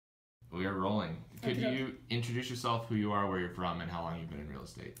We are rolling. Could Okay. you introduce yourself, who you are, where you're from, and how long you've been in real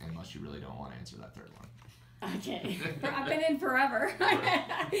estate? Unless you really don't want to answer that third one. Okay. I've been in forever.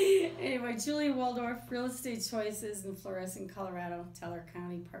 Anyway, Julie Waldorf, Real Estate Choices in Flores in Colorado, Teller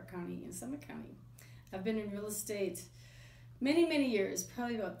County, Park County, and Summit County. I've been in real estate many, many years,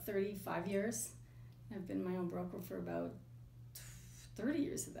 probably about 35 years. I've been my own broker for about 30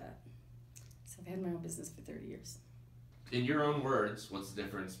 years of that. So I've had my own business for 30 years. In your own words, what's the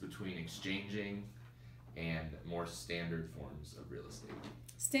difference between exchanging and more standard forms of real estate?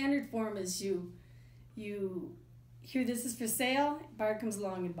 Standard form is you hear this is for sale, buyer comes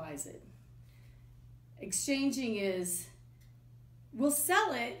along and buys it. Exchanging is we'll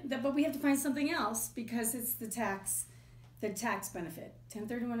sell it, but we have to find something else because it's the tax benefit.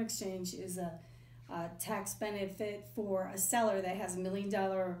 1031 exchange is a tax benefit for a seller that has $1 million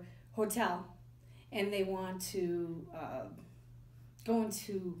hotel and they want to go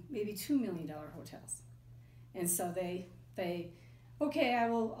into maybe $2 million hotels. And so they okay,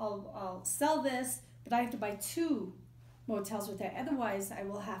 I'll sell this, but I have to buy 2 motels with that. Otherwise, I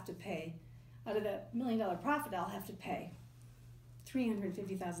will have to pay, out of that $1 million profit, I'll have to pay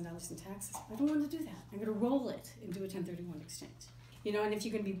 $350,000 in taxes. I don't want to do that. I'm going to roll it and do a 1031 exchange. You know, and if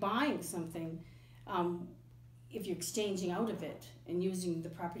you're going to be buying something, if you're exchanging out of it and using the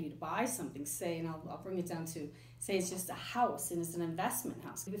property to buy something, say, and I'll bring it down to, say it's just a house and it's an investment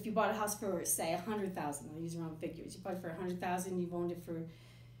house. If you bought a house for, say, $100,000, I'll use round figures. You bought it for $100,000, you've owned it for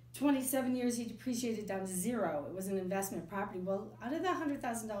 27 years, you depreciated down to 0. It was an investment property. Well, out of that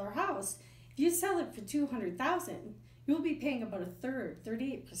 $100,000 house, if you sell it for $200,000, you'll be paying about a third,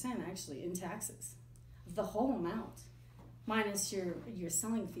 38% actually, in taxes of the whole amount, minus your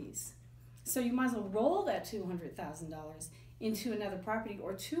selling fees. So you might as well roll that $200,000 into another property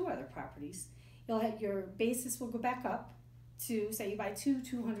or 2 other properties. You'll have your basis will go back up to, say you buy 2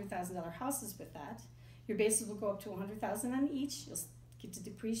 $200,000 houses with that. Your basis will go up to $100,000 on each. You'll get to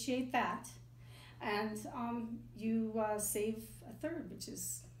depreciate that, and you save a third, which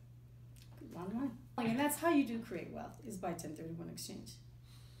is a lot of money. And that's how you do create wealth, is by 1031 exchange.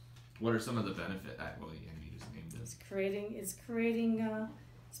 What are some of the benefits? Well, you just named this.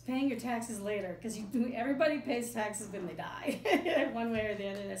 It's paying your taxes later, because everybody pays taxes when they die. One way or the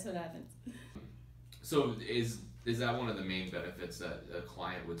other, that's what happens. So is that one of the main benefits that a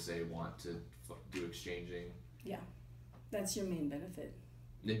client would say want to do exchanging? Yeah, that's your main benefit.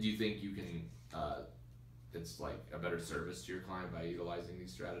 And do you think you can, it's like a better service to your client by utilizing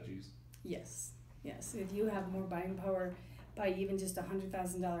these strategies? Yes. If you have more buying power by even just a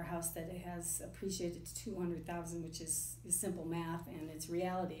 $100,000 house that it has appreciated to $200,000, which is simple math and it's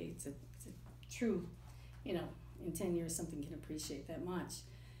reality. It's a true, in 10 years something can appreciate that much,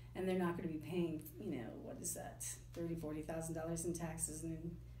 and they're not going to be paying, what is that, $30,000, $40,000 in taxes and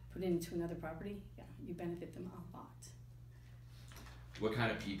then put it into another property. Yeah, you benefit them a lot. What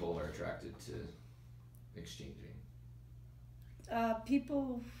kind of people are attracted to exchanging?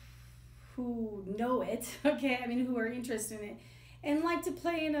 People who know it, who are interested in it, and like to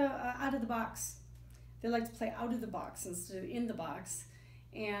play in out of the box. They like to play out of the box instead of in the box,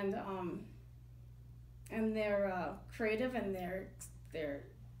 and they're creative, and they're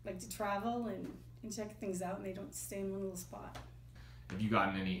like to travel and check things out, and they don't stay in one little spot. Have you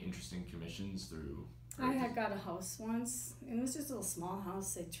gotten any interesting commissions through? I had got a house once, and it was just a little small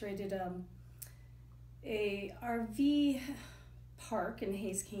house. I traded a RV park in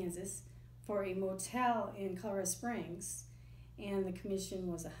Hays, Kansas, for a motel in Colorado Springs, and the commission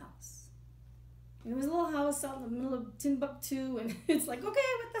was a house. And it was a little house out in the middle of Timbuktu, and it's like, okay,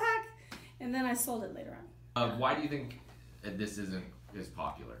 what the heck? And then I sold it later on. Why do you think this isn't as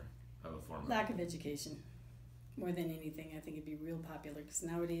popular of a form? Lack of education, more than anything. I think it'd be real popular because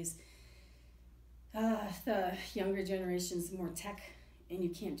nowadays the younger generation's more tech, and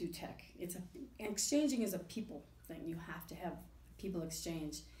you can't do tech. Exchanging is a people thing. You have to have people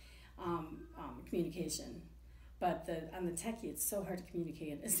exchange. Communication, but on the techie, it's so hard to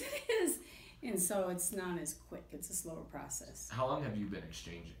communicate as it is, and so it's not as quick. It's a slower process. How long have you been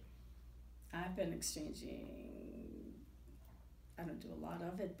exchanging? I've been exchanging. I don't do a lot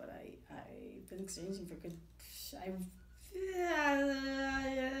of it, but I've been exchanging for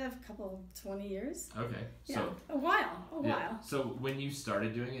a couple 20 years. Okay, yeah, so a while. So when you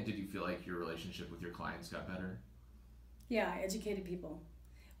started doing it, did you feel like your relationship with your clients got better? Yeah, I educated people.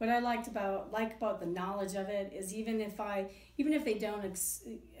 What I like about the knowledge of it is even if they don't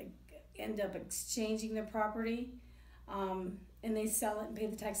end up exchanging their property, and they sell it and pay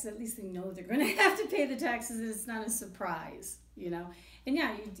the taxes, at least they know they're going to have to pay the taxes. And it's not a surprise, And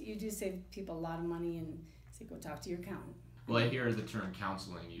yeah, you do save people a lot of money, and say go talk to your accountant. Well, I hear the term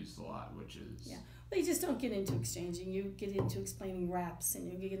counseling used a lot, which is... Yeah. Well, you just don't get into exchanging. You get into explaining reps,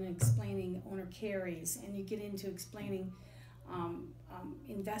 and you get into explaining owner carries, and you get into explaining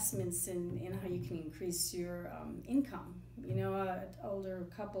investments and how you can increase your income. You know, an older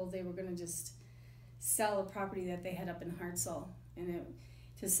couple, they were going to just sell a property that they had up in Hartselle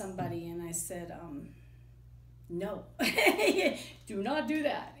to somebody, and I said, no, do not do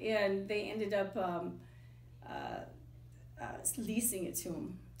that. And they ended up leasing it to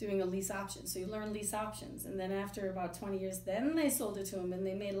them, doing a lease option. So you learn lease options, and then after about 20 years, then they sold it to them, and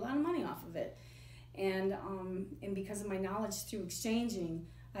they made a lot of money off of it. And because of my knowledge through exchanging,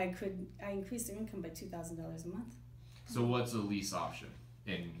 I increased their income by $2,000 a month. So what's a lease option?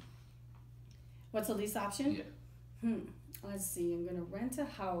 What's a lease option? Yeah. Let's see. I'm going to rent a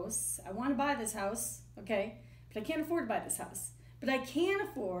house. I want to buy this house, okay, but I can't afford to buy this house. But I can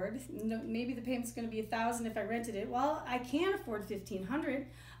afford, maybe the payment's going to be $1,000 if I rented it. Well, I can afford $1,500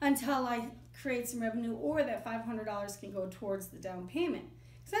 until I create some revenue, or that $500 can go towards the down payment.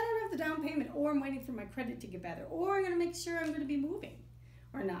 Because I don't have the down payment, or I'm waiting for my credit to get better, or I'm going to make sure I'm going to be moving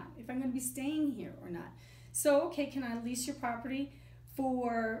or not, if I'm going to be staying here or not. So, okay, can I lease your property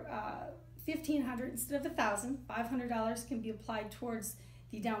for $1,500 instead of $1,000? $500 can be applied towards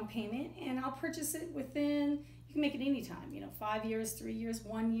the down payment, and I'll purchase it within, you can make it any time, 5 years, 3 years,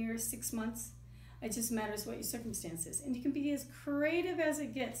 1 year, 6 months. It just matters what your circumstance is. And you can be as creative as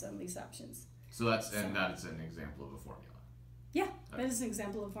it gets on lease options. So that's an example of a formula. Yeah, that is an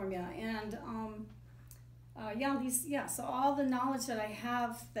example of formula. And so all the knowledge that I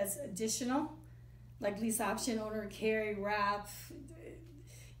have that's additional, like lease option, owner carry, wrap,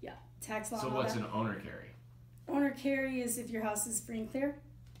 tax law. So what's an owner carry? Owner carry is if your house is free and clear,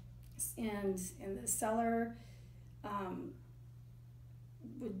 and the seller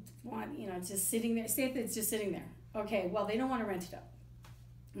would want, just sitting there. Say if it's just sitting there. Okay, well, they don't want to rent it out.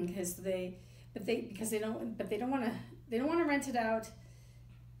 Okay, so they don't want to rent it out.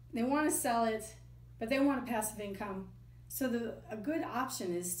 They want to sell it, but they want a passive income. So a good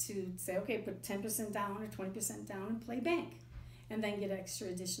option is to say, okay, put 10% down or 20% down and play bank, and then get extra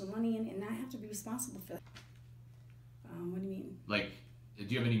additional money and not have to be responsible for that. What do you mean? Like, do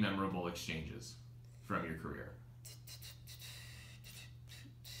you have any memorable exchanges from your career?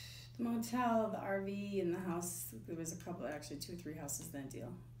 The motel, the RV, and the house. There was a couple, actually 2 or 3 houses in that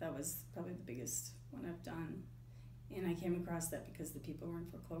deal. That was probably the biggest one I've done. And I came across that because the people were in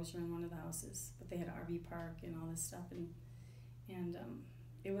foreclosure in one of the houses, but they had an RV park and all this stuff, and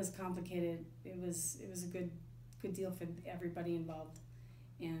it was complicated. It was a good deal for everybody involved,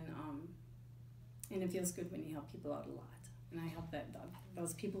 and it feels good when you help people out a lot. And I hope that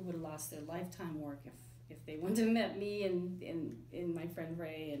those people would have lost their lifetime work if they wouldn't have met me and my friend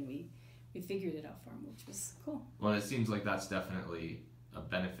Ray, and we figured it out for them, which was cool. Well, it seems like that's definitely a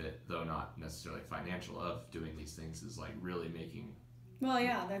benefit, though not necessarily financial, of doing these things, is like really making... Well,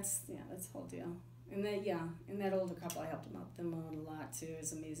 that's the whole deal. And that older couple, I helped them out a lot too.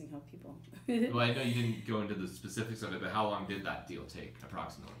 It's amazing how people... Well, I know you didn't go into the specifics of it, but how long did that deal take,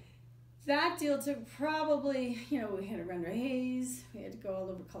 approximately? That deal took probably, we had to render haze, we had to go all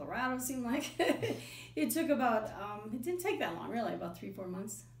over Colorado, it seemed like. It took about, it didn't take that long, really, about 3-4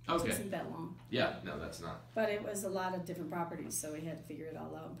 months. Okay. It wasn't that long. Yeah, no, that's not. But it was a lot of different properties, so we had to figure it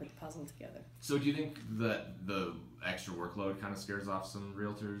all out and put the puzzle together. So do you think that the extra workload kind of scares off some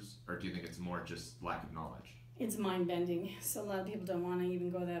realtors, or do you think it's more just lack of knowledge? It's mind-bending, so a lot of people don't want to even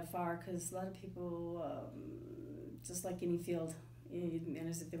go that far, because a lot of people, just like any field, it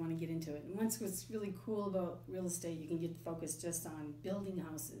matters if they want to get into it. And what's really cool about real estate, you can get focused just on building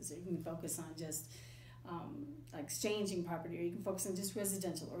houses, or you can focus on just exchanging property, or you can focus on just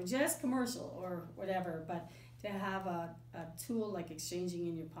residential or just commercial or whatever. But to have a tool like exchanging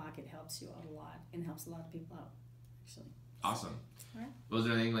in your pocket helps you out a lot and helps a lot of people out, actually. Awesome. All right. Was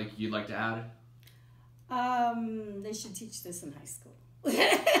there anything like you'd like to add? They should teach this in high school.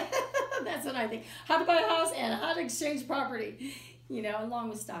 That's what I think. How to buy a house and how to exchange property, along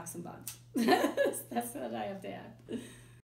with stocks and bonds. That's what I have to add.